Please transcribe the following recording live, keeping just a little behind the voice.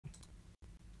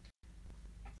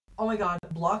Oh my god,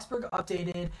 Bloxburg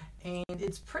updated, and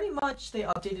it's pretty much they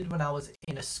updated when I was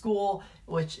in a school,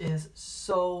 which is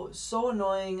so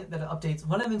annoying that it updates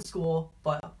when I'm in school,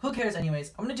 but who cares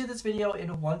anyways. I'm gonna do this video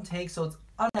in one take, so it's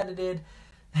unedited.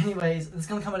 Anyways, it's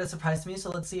gonna come as a surprise to me,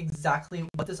 so let's see exactly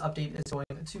what this update is going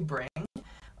to bring.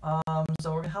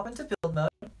 So we're gonna hop into build mode,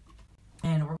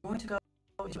 and we're going to go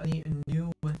into a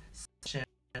new section.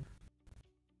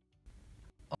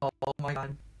 Oh my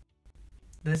god.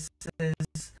 This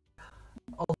is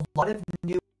a lot of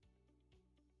new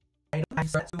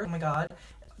items. Oh my god.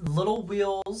 Little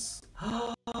wheels.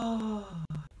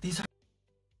 These are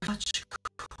such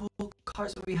cool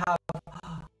cars that we have.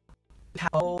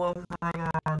 Oh my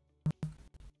god.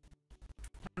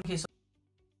 Okay, so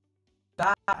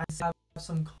that I have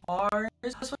some cars.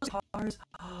 This was cars.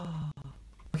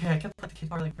 Okay, I can put the kid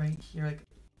car like right here, like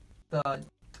the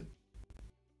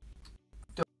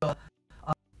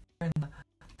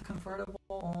convertible.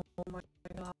 Oh my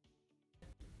god.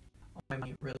 Oh, I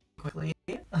might really quickly.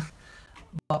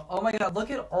 But oh my god, look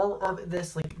at all of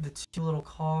this, like the two little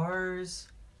cars.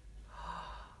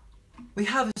 We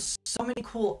have so many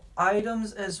cool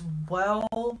items as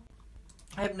well.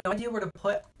 I have no idea where to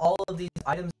put all of these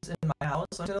items in my house.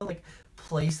 So I'm gonna like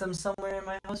place them somewhere in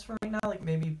my house for right now. Like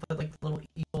maybe put like the little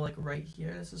eagle like right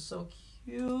here. This is so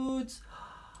cute.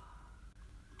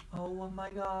 Oh my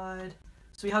god.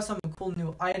 So we have some cool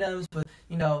new items with,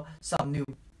 you know, some new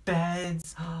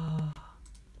beds.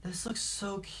 This looks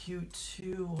so cute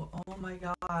too. Oh my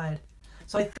god.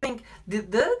 So I think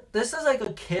this is like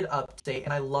a kid update,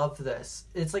 and I love this.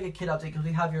 It's like a kid update because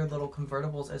we have your little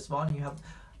convertibles as well, and you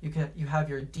have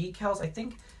your decals. I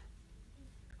think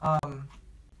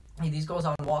these goes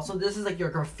on walls. So this is like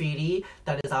your graffiti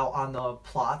that is out on the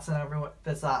plots and everyone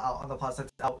that's not out on the plots,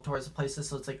 that's out towards the places.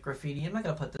 So it's like graffiti. I'm not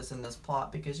gonna put this in this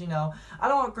plot because, you know, I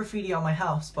don't want graffiti on my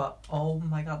house. But oh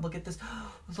my god, look at this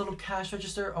little cash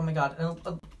register. Oh my god,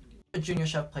 a junior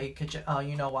chef play kitchen.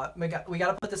 You know what? We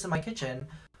gotta put this in my kitchen.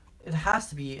 It has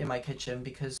to be in my kitchen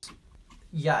because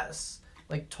yes,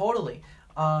 like totally.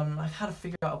 I gotta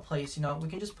figure out a place. You know, we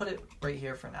can just put it right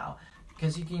here for now.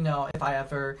 Because, you know, if I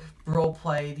ever role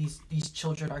play, these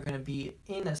children are going to be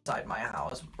inside my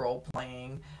house role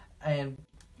playing and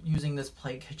using this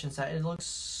play kitchen set. It looks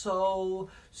so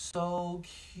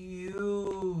cute.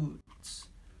 Oh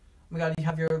my god, you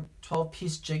have your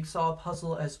 12-piece jigsaw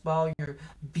puzzle as well, your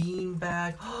bean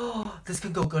bag. Oh, this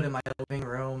could go good in my living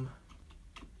room.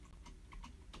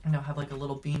 You know, have like a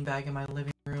little bean bag in my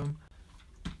living room.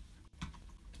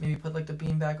 Maybe put like the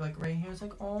beanbag like right here. It's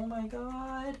like, oh my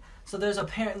god. So there's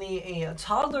apparently a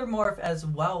toddler morph as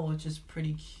well, which is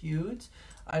pretty cute.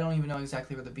 I don't even know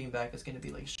exactly where the beanbag is going to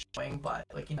be like showing, but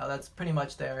like, you know, that's pretty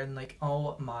much there. And like,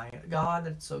 oh my god,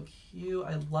 that's so cute.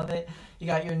 I love it. You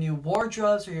got your new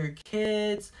wardrobes for your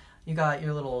kids. You got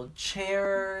your little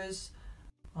chairs.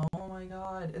 Oh my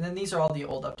god. And then these are all the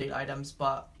old update items,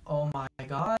 but oh my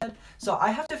god. So I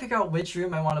have to figure out which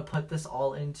room I want to put this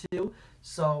all into.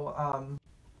 So,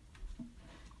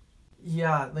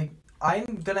 yeah, like,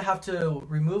 I'm gonna have to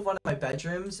remove one of my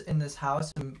bedrooms in this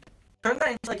house and turn that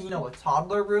into, like, you know, a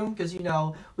toddler room, because, you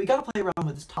know, we gotta play around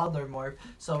with this toddler morph.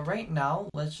 So right now,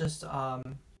 let's just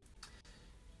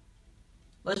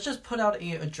put out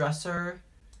a dresser.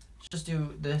 Let's just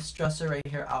do this dresser right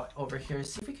here out over here,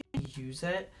 see if we can use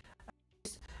it.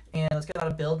 And let's get out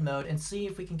of build mode and see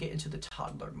if we can get into the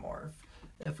toddler morph.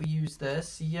 If we use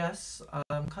this, yes,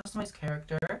 customize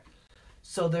character.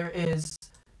 So there is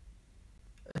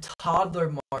a toddler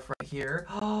morph right here.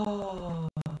 Oh,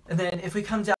 and then if we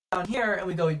come down here and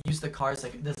we go use the cars,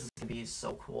 like, this is gonna be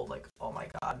so cool. Like, oh my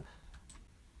god.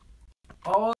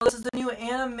 Oh, this is the new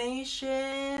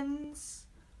animations.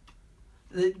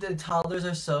 The toddlers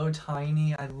are so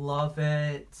tiny. I love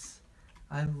it.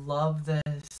 I love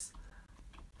this.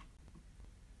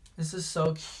 This is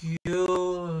so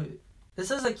cute.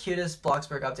 This is the cutest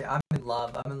Bloxburg update. I'm in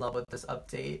love. I'm in love with this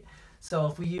update. So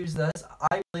if we use this,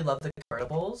 I really love the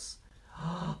convertibles.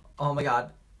 Oh my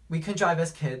god. We can drive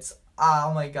as kids.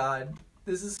 Oh my god.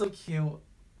 This is so cute.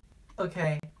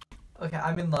 Okay. Okay,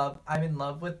 I'm in love. I'm in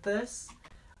love with this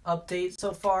update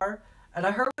so far. And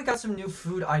I heard we got some new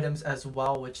food items as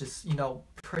well, which is, you know,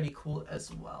 pretty cool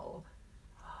as well.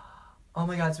 Oh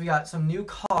my god, so we got some new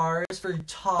cars for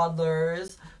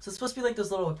toddlers. So it's supposed to be like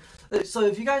those little... So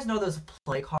if you guys know those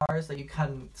play cars that you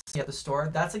can see at the store,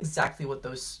 that's exactly what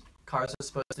those cars are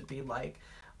supposed to be like.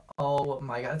 Oh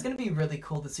my god, it's gonna be really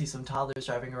cool to see some toddlers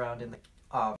driving around in the,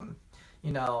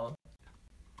 you know,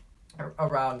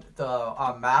 around the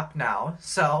map now.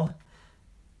 So,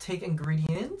 take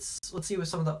ingredients. Let's see what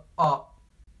some of the... Oh,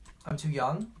 I'm too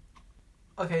young.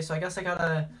 Okay, so I guess I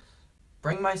gotta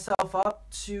bring myself up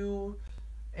to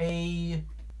a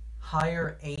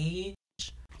higher age.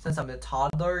 Since I'm a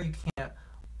toddler, you can't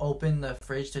open the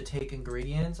fridge to take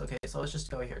ingredients. Okay, so let's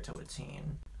just go here to a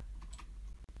teen.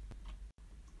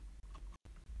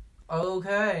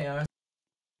 Okay.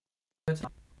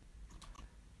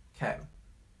 Okay.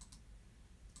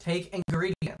 Take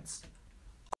ingredients.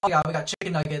 Oh my god, we got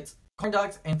chicken nuggets, corn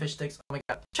dogs, and fish sticks. Oh my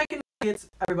god. Chicken nuggets,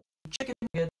 everybody. Chicken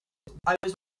nuggets. I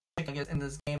was chicken nuggets in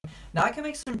this game. Now I can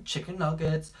make some chicken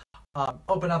nuggets.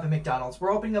 Open up a McDonald's.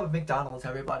 We're opening up a McDonald's,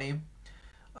 everybody.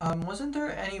 Wasn't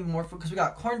there any more food? Because we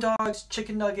got corn dogs,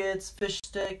 chicken nuggets, fish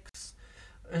sticks.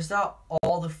 Is that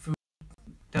all the food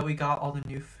that we got? All the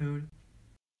new food?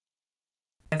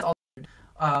 It's all food.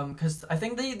 Because I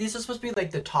think these are supposed to be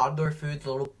like the toddler foods,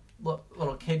 the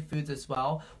little kid foods as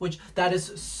well. Which that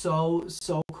is so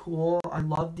cool. I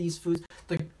love these foods.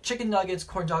 The chicken nuggets,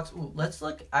 corn dogs. Ooh, let's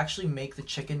actually make the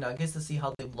chicken nuggets to see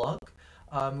how they look.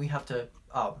 We have to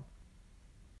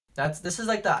that's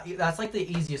like the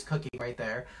easiest cooking right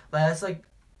there. That's like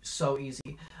so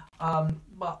easy.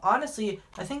 But honestly,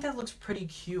 I think that looks pretty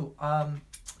cute.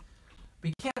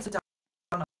 We can't sit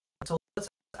down, so let's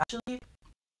actually,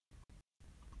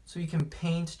 so we can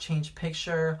paint, change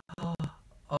picture.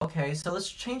 Okay, so let's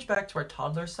change back to our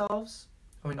toddler selves.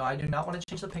 Oh no, I do not want to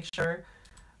change the picture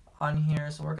on here.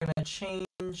 So we're gonna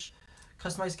change,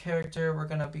 customize character. We're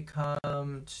gonna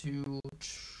become to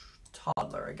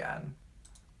toddler again.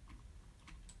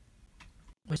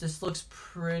 Which this looks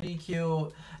pretty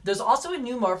cute. There's also a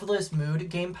new Marvelous Mood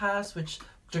Game Pass, which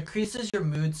decreases your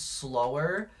mood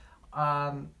slower.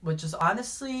 Which is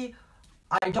honestly,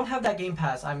 I don't have that Game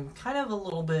Pass. I'm kind of a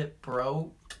little bit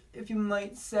broke, if you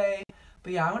might say.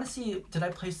 But yeah, I want to see, did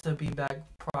I place the beanbag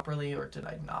properly or did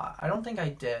I not? I don't think I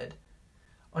did.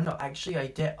 Oh no, actually I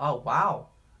did. Oh wow.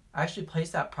 I actually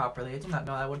placed that properly. I did not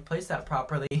know I would place that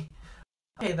properly.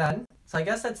 Okay then. So I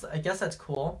guess that's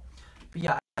cool. But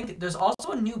yeah, I think there's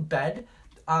also a new bed,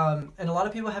 and a lot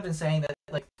of people have been saying that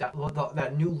like that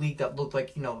new league that looked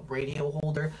like, you know, radio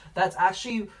holder. That's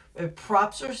actually, it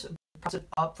props it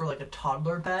up for like a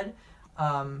toddler bed,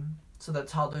 so that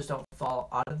toddlers don't fall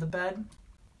out of the bed.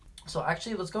 So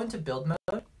actually, let's go into build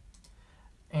mode,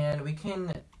 and we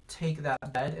can take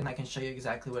that bed, and I can show you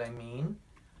exactly what I mean.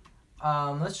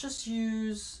 Let's just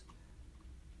use,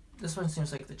 this one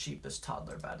seems like the cheapest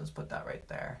toddler bed. Let's put that right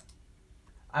there.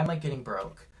 I'm like getting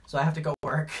broke, so I have to go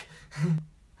work.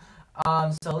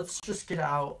 So let's just get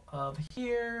out of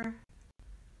here.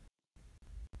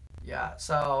 Yeah,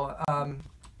 so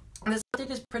this update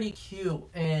is pretty cute,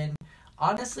 and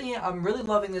honestly, I'm really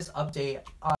loving this update.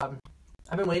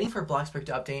 I've been waiting for Bloxburg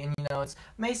to update, and you know, it's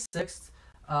May 6th.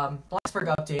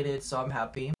 Bloxburg updated, so I'm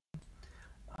happy.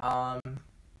 Oh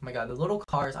my god, the little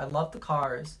cars. I love the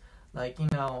cars. Like, you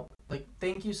know, like,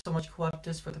 thank you so much,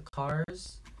 Coeptus, for the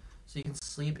cars. So you can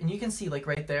sleep, and you can see like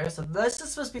right there. So this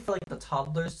is supposed to be for like the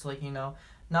toddlers to, like, you know,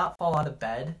 not fall out of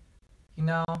bed, you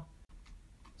know.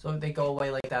 So they go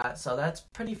away like that. So that's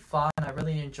pretty fun. I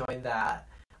really enjoyed that.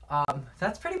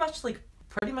 That's pretty much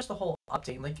the whole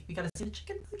update. Like, you gotta see the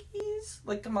chicken nuggies.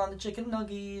 Like, come on, the chicken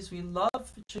nuggies. We love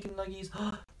the chicken nuggies.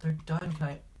 They're done. Can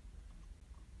I?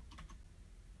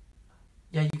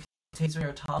 Yeah, you can taste when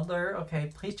you're a toddler. Okay,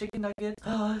 place chicken nuggets.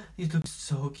 These look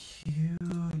so cute.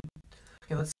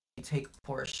 Okay, let's take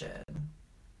portion.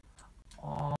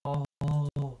 Oh,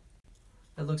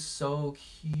 that looks so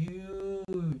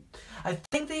cute. I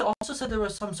think they also said there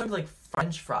was some sort of like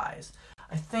French fries.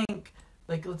 I think,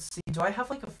 like, let's see, do I have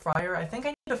like a fryer? I think I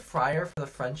need a fryer for the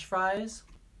French fries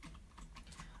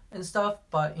and stuff,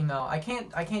 but you know, I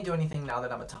can't do anything now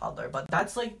that I'm a toddler. But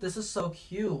that's like, this is so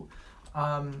cute.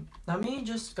 Let me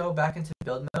just go back into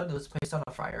build mode. Let's place on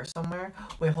a fryer somewhere.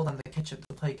 Wait, hold on,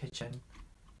 the play kitchen.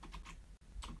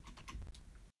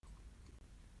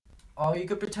 Oh, you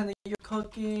could pretend that you're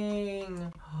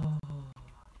cooking. Oh,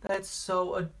 that's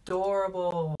so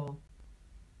adorable.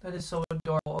 That is so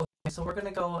adorable. Okay, so we're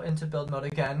gonna go into build mode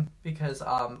again because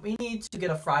we need to get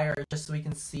a fryer just so we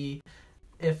can see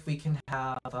if we can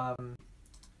have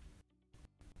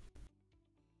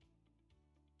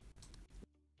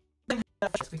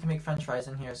we can make French fries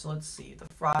in here. So let's see, the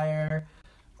fryer.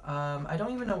 I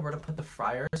don't even know where to put the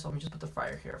fryer, so let me just put the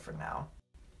fryer here for now.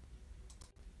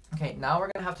 Okay, now we're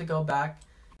gonna have to go back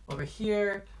over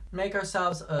here, make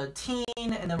ourselves a teen,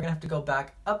 and then we're gonna have to go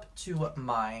back up to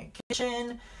my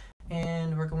kitchen,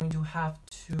 and we're going to have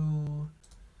to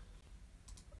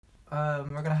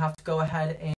go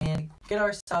ahead and get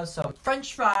ourselves some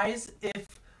French fries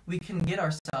if we can get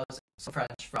ourselves some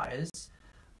French fries.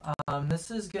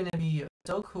 This is gonna be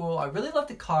so cool. I really love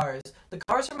the cars. The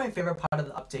cars are my favorite part of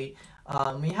the update.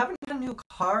 We haven't had new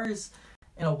cars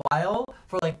in a while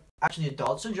for like actually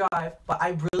adults to drive, but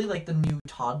I really like the new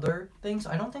toddler thing, so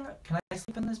I don't think, can I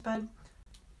sleep in this bed?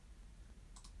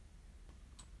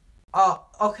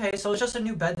 Okay, so it's just a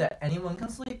new bed that anyone can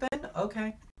sleep in?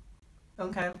 Okay.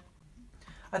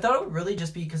 I thought it would really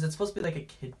just be, because it's supposed to be like a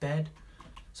kid bed,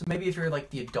 so maybe if you're like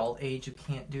the adult age, you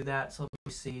can't do that, so let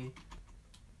me see.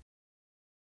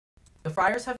 The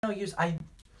fryers have no use. I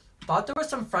thought there was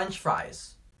some French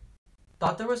fries.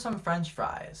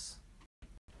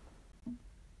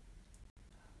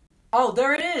 Oh,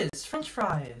 there it is! French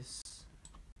fries!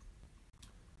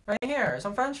 Right here,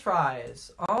 some French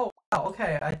fries. Oh, wow,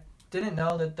 okay, I didn't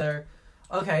know that they're...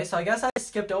 Okay, so I guess I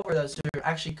skipped over those two.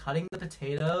 Actually cutting the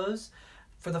potatoes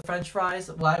for the French fries.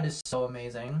 Wow, that is so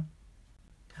amazing.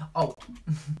 Oh,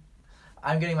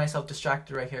 I'm getting myself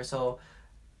distracted right here, so...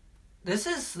 This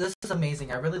is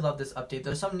amazing. I really love this update.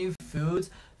 There's some new foods.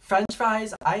 French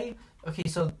fries, okay,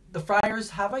 so the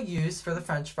fryers have a use for the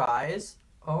French fries.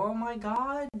 Oh my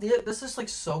god, this is like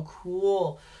so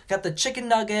cool. Got the chicken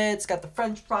nuggets, got the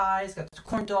French fries, got the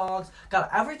corn dogs, got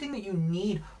everything that you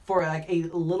need for like a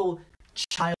little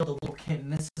child, a little kid.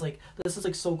 And this is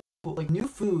like so cool. Like new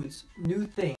foods, new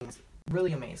things,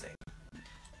 really amazing.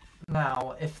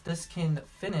 Now, if this can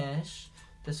finish,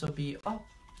 this will be, oh,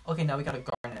 okay, now we gotta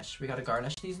garnish. We gotta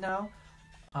garnish these now.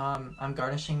 I'm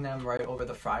garnishing them right over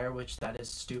the fryer, which that is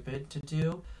stupid to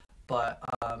do, but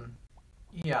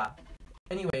yeah.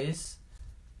 Anyways,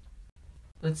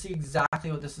 let's see exactly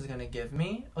what this is gonna give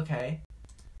me. Okay,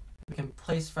 we can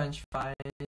place French fries.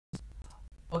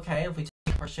 Okay, if we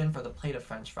take a portion for the plate of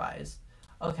French fries.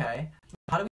 Okay,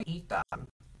 how do we eat that?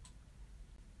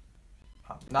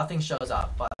 Nothing shows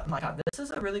up, but oh my god, this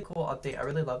is a really cool update. I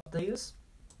really love these.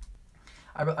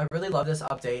 I really love this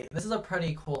update. This is a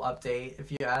pretty cool update,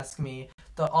 if you ask me.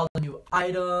 All the new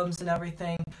items and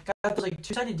everything. Got those like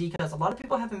two-sided decals. A lot of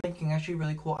people have been making actually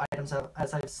really cool items,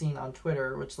 as I've seen on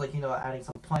Twitter, which like, you know, adding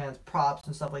some plants, props,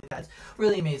 and stuff like that. It's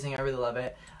really amazing. I really love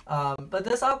it. But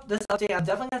this update, I'm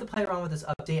definitely gonna have to play around with this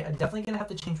update. I'm definitely gonna have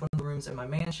to change one of the rooms in my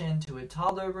mansion to a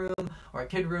toddler room or a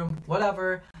kid room,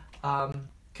 whatever.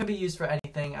 Could be used for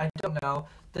anything. I don't know.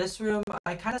 This room,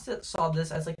 I kind of saw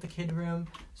this as like the kid room,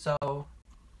 so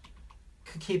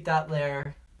could keep that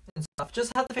there and stuff.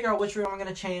 Just have to figure out which room I'm going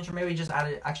to change, or maybe just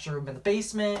add an extra room in the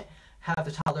basement, have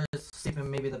the toddlers sleep in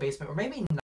maybe the basement, or maybe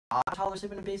not toddlers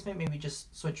sleep in the basement, maybe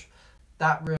just switch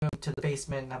that room to the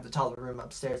basement and have the toddler room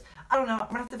upstairs. I don't know, I'm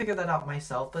going to have to figure that out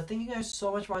myself, but thank you guys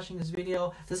so much for watching this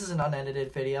video. This is an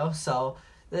unedited video, so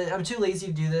I'm too lazy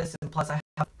to do this, and plus I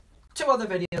have 2 other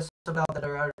videos about that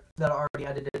are already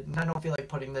edited, and I don't feel like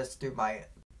putting this through my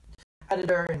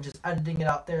editor and just editing it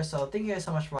out there. So thank you guys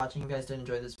so much for watching. If you guys did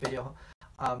enjoy this video,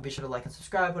 be sure to like and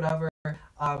subscribe, whatever,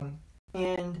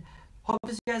 and hope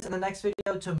to see you guys in the next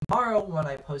video tomorrow when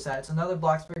I post that. It's another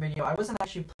Bloxburg video. I wasn't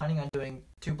actually planning on doing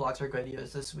 2 Bloxburg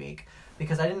videos this week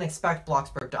because I didn't expect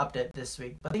Bloxburg to update this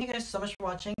week, but thank you guys so much for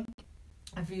watching.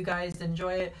 If you guys did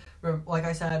enjoy it, like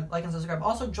I said, like and subscribe.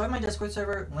 Also join my Discord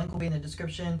server, link will be in the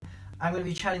description. I'm going to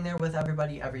be chatting there with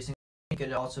everybody every single week. You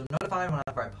get also notified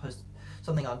whenever I post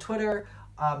something on Twitter.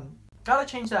 Gotta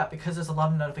change that because there's a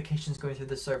lot of notifications going through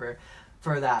the server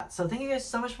for that. So thank you guys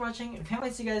so much for watching. I can't wait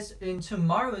to see you guys in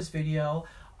tomorrow's video.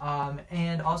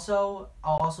 And also,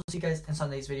 I'll also see you guys in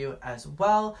Sunday's video as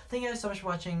well. Thank you guys so much for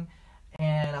watching,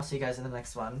 and I'll see you guys in the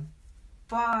next one.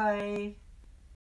 Bye!